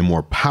and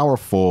more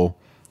powerful,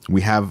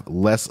 we have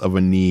less of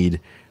a need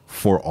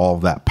for all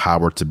that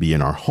power to be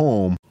in our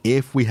home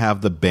if we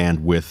have the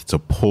bandwidth to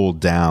pull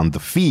down the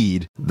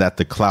feed that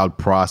the cloud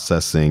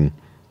processing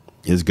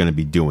is going to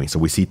be doing. So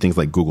we see things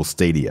like Google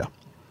Stadia.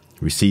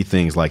 We see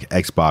things like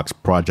Xbox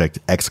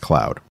Project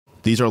xCloud.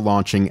 These are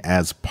launching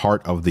as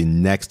part of the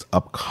next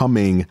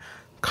upcoming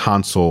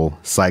console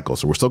cycle.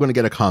 So we're still going to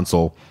get a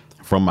console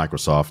from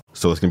Microsoft.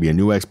 So it's going to be a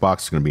new Xbox.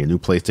 It's going to be a new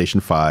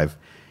PlayStation 5.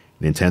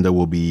 Nintendo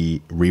will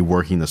be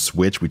reworking the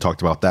Switch. We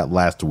talked about that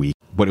last week.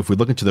 But if we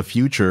look into the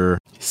future,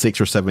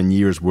 6 or 7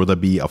 years, will there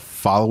be a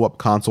follow-up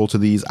console to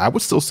these? I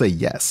would still say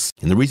yes.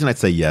 And the reason I'd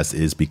say yes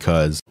is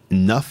because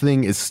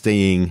nothing is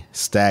staying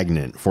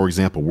stagnant. For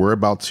example, we're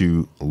about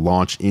to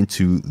launch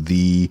into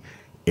the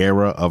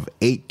era of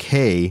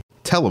 8K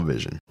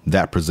television.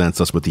 That presents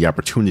us with the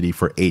opportunity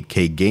for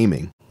 8K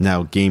gaming.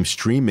 Now, game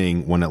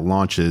streaming, when it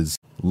launches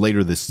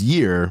later this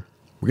year,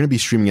 we're going to be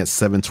streaming at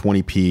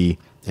 720p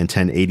and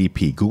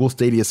 1080p. Google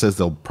Stadia says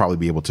they'll probably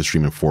be able to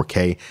stream in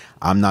 4K.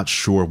 I'm not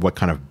sure what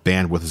kind of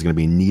bandwidth is going to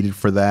be needed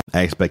for that.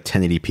 I expect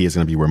 1080p is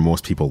going to be where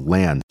most people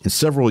land. In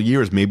several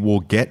years, maybe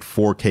we'll get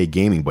 4K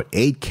gaming, but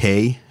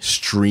 8K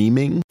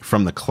streaming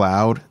from the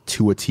cloud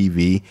to a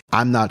TV,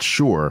 I'm not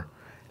sure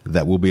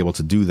that we'll be able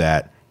to do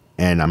that.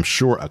 And I'm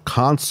sure a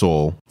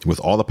console with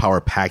all the power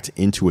packed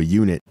into a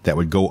unit that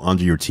would go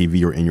under your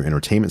TV or in your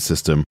entertainment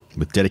system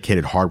with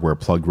dedicated hardware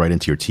plugged right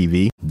into your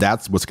TV,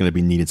 that's what's going to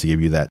be needed to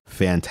give you that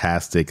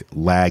fantastic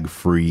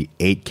lag-free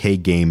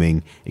 8K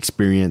gaming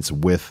experience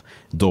with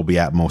Dolby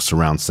Atmos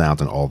surround sound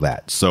and all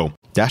that. So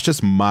that's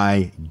just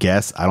my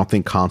guess. I don't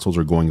think consoles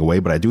are going away,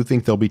 but I do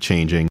think they'll be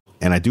changing.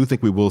 And I do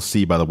think we will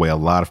see, by the way, a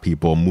lot of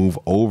people move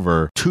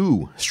over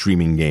to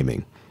streaming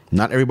gaming.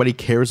 Not everybody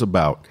cares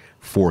about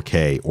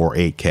 4K or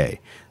 8K.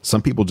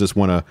 Some people just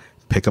want to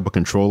pick up a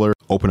controller,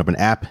 open up an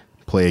app,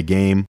 play a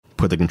game,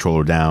 put the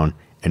controller down,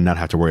 and not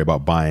have to worry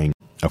about buying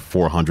a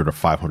 $400 or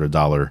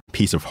 $500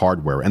 piece of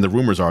hardware. And the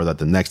rumors are that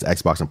the next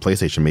Xbox and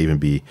PlayStation may even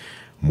be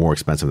more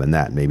expensive than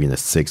that, maybe in the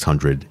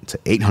 $600 to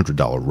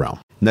 $800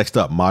 realm. Next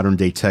up, Modern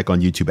Day Tech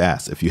on YouTube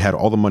asks, if you had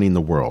all the money in the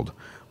world,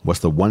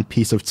 what's the one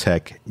piece of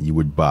tech you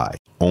would buy?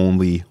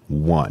 Only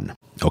one.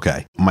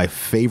 Okay. My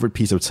favorite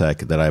piece of tech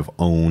that I've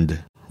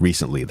owned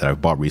recently, that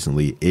I've bought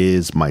recently,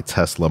 is my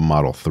Tesla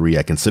Model 3.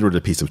 I consider it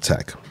a piece of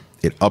tech.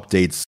 It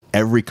updates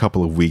every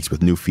couple of weeks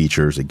with new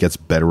features. It gets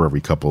better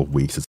every couple of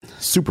weeks. It's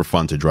super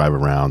fun to drive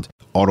around.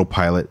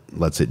 Autopilot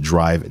lets it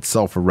drive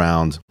itself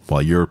around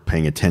while you're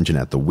paying attention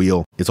at the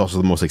wheel. It's also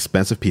the most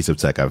expensive piece of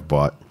tech I've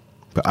bought.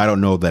 But I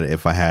don't know that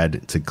if I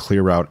had to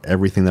clear out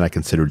everything that I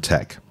considered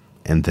tech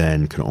and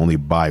then could only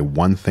buy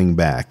one thing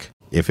back,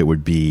 if it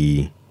would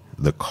be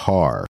the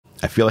car.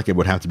 I feel like it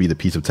would have to be the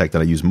piece of tech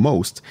that I use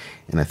most.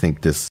 And I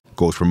think this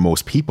goes for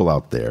most people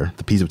out there.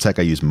 The piece of tech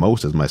I use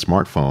most is my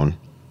smartphone.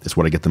 It's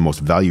what I get the most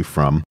value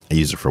from. I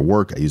use it for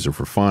work. I use it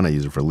for fun. I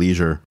use it for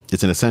leisure.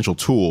 It's an essential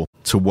tool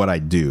to what I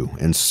do.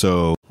 And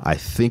so I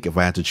think if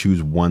I had to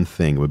choose one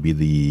thing, it would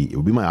be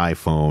my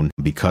iPhone,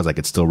 because I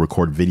could still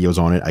record videos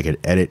on it. I could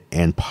edit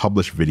and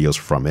publish videos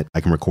from it.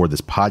 I can record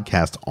this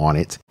podcast on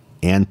it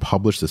and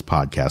publish this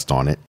podcast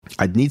on it.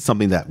 I'd need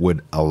something that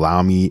would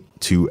allow me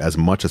to, as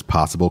much as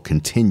possible,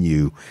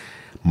 continue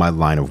my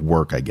line of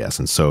work, I guess.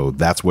 And so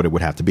that's what it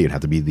would have to be. It'd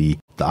have to be the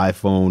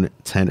iPhone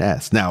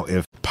XS. Now,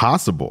 if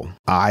possible,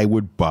 I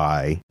would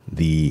buy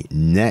the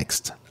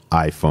next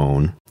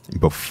iPhone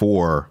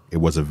before it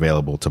was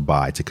available to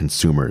buy to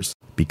consumers,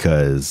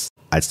 because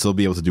I'd still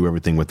be able to do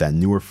everything with that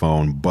newer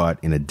phone. But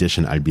in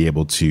addition, I'd be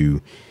able to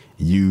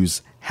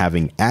use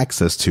having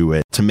access to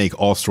it to make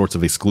all sorts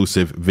of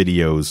exclusive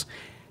videos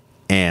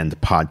and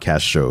podcast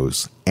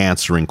shows,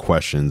 answering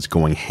questions,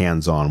 going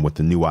hands-on with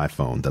the new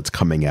iPhone that's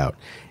coming out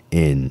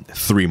in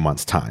 3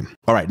 months' time.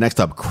 All right,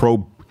 next up,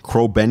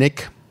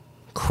 Krobenik,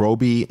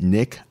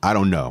 Nick. I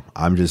don't know.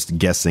 I'm just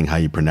guessing how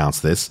you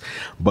pronounce this.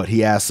 But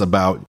he asks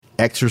about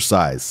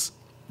exercise,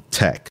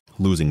 tech,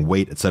 losing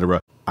weight,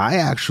 etc. I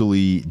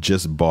actually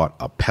just bought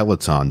a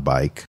Peloton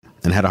bike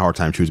and had a hard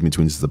time choosing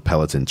between the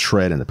Peloton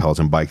tread and the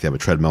Peloton bike. They have a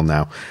treadmill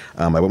now.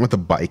 I went with the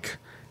bike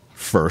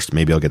first.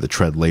 Maybe I'll get the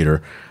tread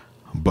later.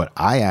 But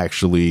I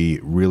actually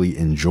really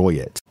enjoy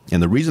it.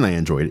 And the reason I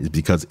enjoy it is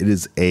because it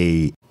is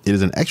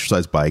an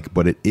exercise bike,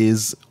 but it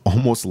is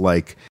almost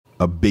like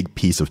a big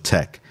piece of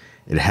tech.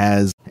 It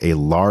has a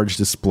large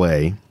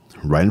display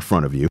right in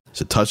front of you.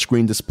 It's a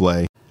touchscreen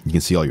display. You can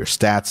see all your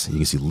stats. You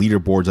can see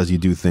leaderboards as you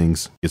do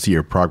things. You can see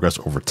your progress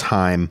over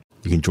time.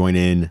 You can join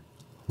in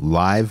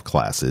live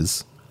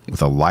classes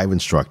with a live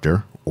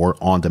instructor or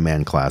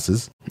on-demand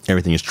classes.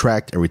 Everything is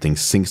tracked. Everything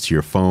syncs to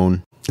your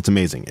phone. It's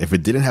amazing. If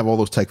it didn't have all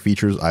those tech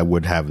features, I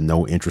would have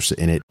no interest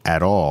in it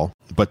at all.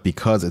 But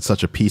because it's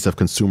such a piece of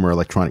consumer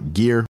electronic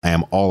gear, I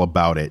am all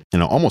about it.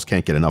 And I almost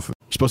can't get enough of it.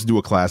 You're supposed to do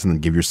a class and then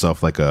give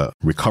yourself like a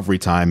recovery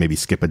time, maybe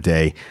skip a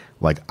day.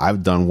 Like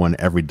I've done one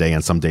every day,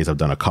 and some days I've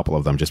done a couple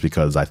of them just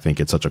because I think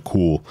it's such a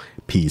cool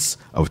piece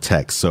of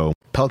tech. So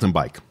Peloton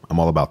bike, I'm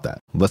all about that.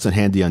 Lesson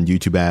Handy on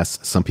YouTube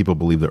asks, some people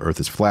believe the earth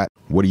is flat.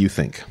 What do you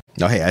think?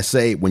 Now, hey, I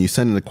say when you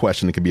send in a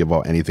question, it could be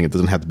about anything. It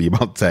doesn't have to be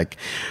about tech.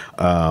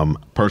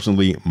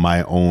 Personally,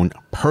 my own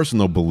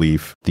personal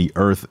belief, the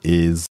earth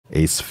is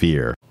a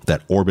sphere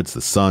that orbits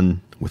the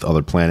sun with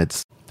other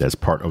planets that's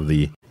part of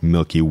the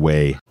Milky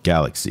Way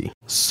galaxy.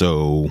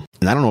 So,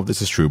 and I don't know if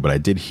this is true, but I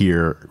did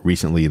hear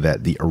recently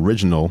that the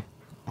original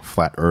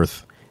Flat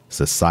Earth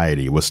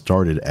Society was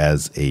started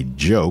as a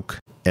joke,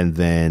 and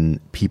then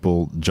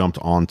people jumped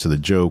onto the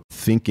joke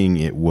thinking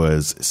it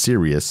was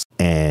serious,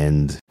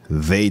 and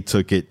they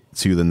took it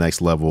to the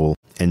next level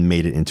and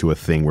made it into a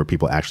thing where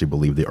people actually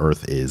believe the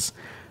earth is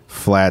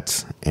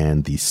flat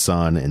and the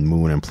sun and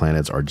moon and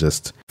planets are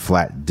just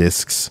flat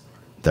disks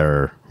that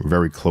are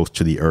very close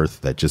to the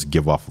earth that just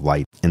give off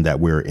light, and that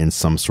we're in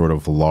some sort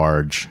of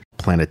large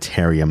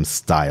planetarium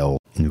style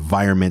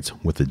environment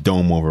with a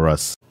dome over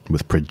us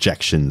with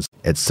projections,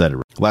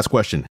 etc. Last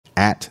question.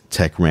 At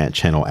Tech Rant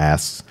Channel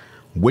asks,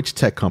 which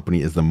tech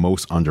company is the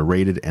most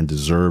underrated and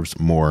deserves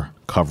more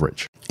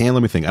coverage? And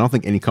let me think. I don't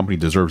think any company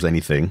deserves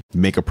anything.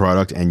 You make a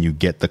product and you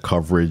get the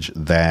coverage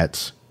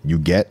that you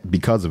get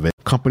because of it.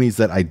 Companies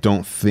that I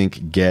don't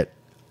think get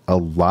a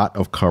lot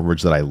of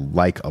coverage that I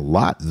like a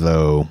lot,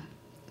 though,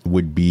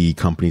 would be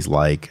companies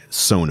like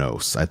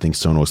Sonos. I think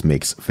Sonos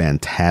makes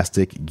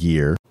fantastic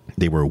gear.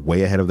 They were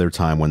way ahead of their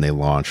time when they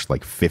launched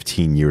like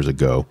 15 years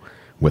ago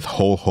with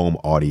whole home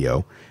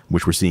audio,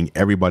 which we're seeing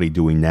everybody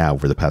doing now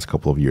for the past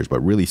couple of years.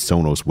 But really,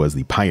 Sonos was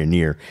the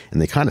pioneer,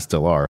 and they kind of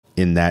still are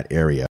in that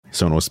area.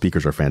 Sonos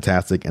speakers are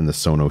fantastic, and the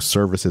Sonos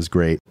service is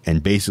great.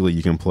 And basically,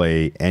 you can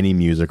play any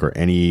music or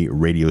any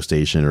radio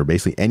station or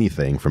basically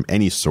anything from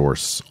any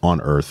source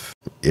on Earth.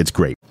 It's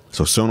great.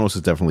 So Sonos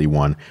is definitely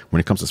one. When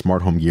it comes to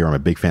smart home gear, I'm a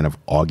big fan of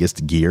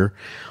August Gear,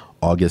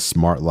 August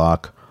Smart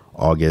Lock,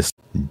 August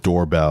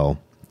Doorbell,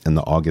 and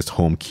the August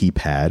Home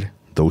Keypad.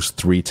 Those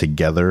three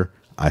together,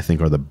 I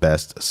think, are the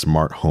best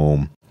smart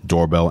home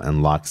doorbell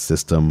and lock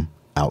system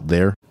out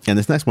there. And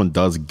this next one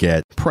does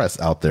get press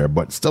out there,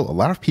 but still a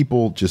lot of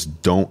people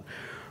just don't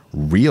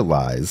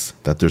realize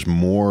that there's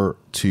more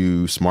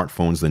to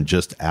smartphones than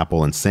just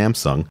Apple and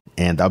Samsung,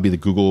 and that'll be the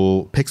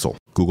Google Pixel.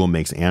 Google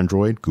makes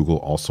Android. Google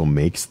also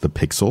makes the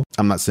Pixel.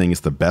 I'm not saying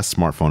it's the best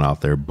smartphone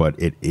out there, but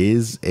it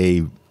is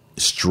a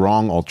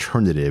strong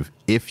alternative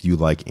if you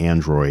like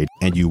Android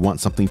and you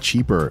want something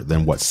cheaper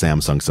than what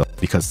Samsung sells,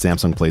 because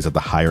Samsung plays at the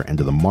higher end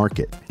of the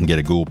market. You can get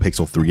a Google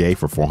Pixel 3a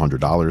for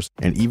 $400,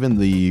 and even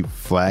the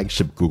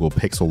flagship Google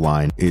Pixel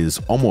line is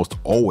almost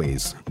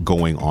always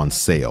going on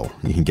sale.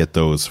 You can get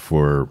those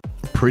for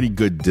pretty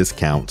good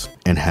discount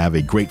and have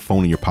a great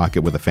phone in your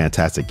pocket with a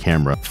fantastic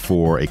camera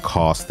for a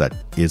cost that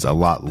is a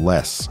lot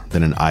less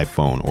than an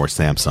iPhone or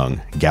Samsung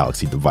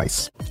Galaxy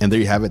device. And there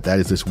you have it. That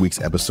is this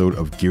week's episode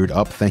of Geared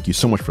Up. Thank you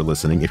so much for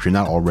listening. If you're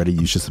not already,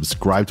 you should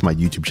subscribe to my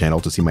YouTube channel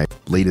to see my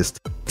latest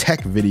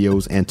tech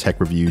videos and tech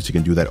reviews. You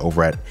can do that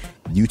over at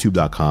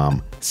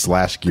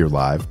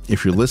youtube.com/GearLive.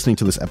 If you're listening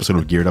to this episode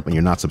of Geared Up and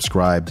you're not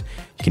subscribed,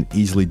 you can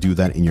easily do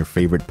that in your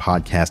favorite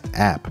podcast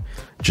app.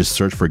 Just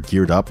search for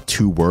Geared Up,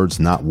 2 words,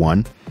 not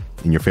one,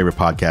 in your favorite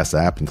podcast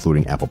app,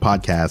 including Apple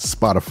Podcasts,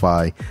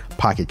 Spotify,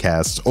 Pocket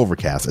Casts,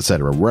 Overcast,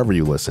 etc. Wherever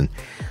you listen,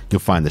 you'll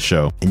find the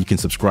show, and you can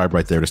subscribe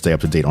right there to stay up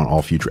to date on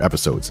all future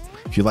episodes.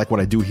 If you like what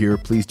I do here,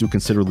 please do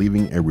consider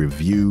leaving a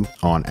review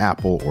on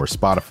Apple or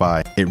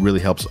Spotify. It really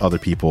helps other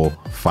people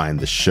find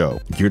the show.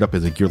 Geared Up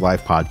is a Gear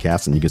Live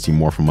podcast, and you can see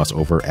more from us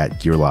over at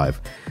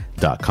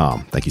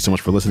gearlive.com. Thank you so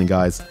much for listening,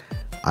 guys.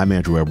 I'm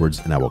Andrew Edwards,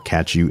 and I will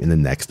catch you in the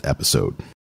next episode.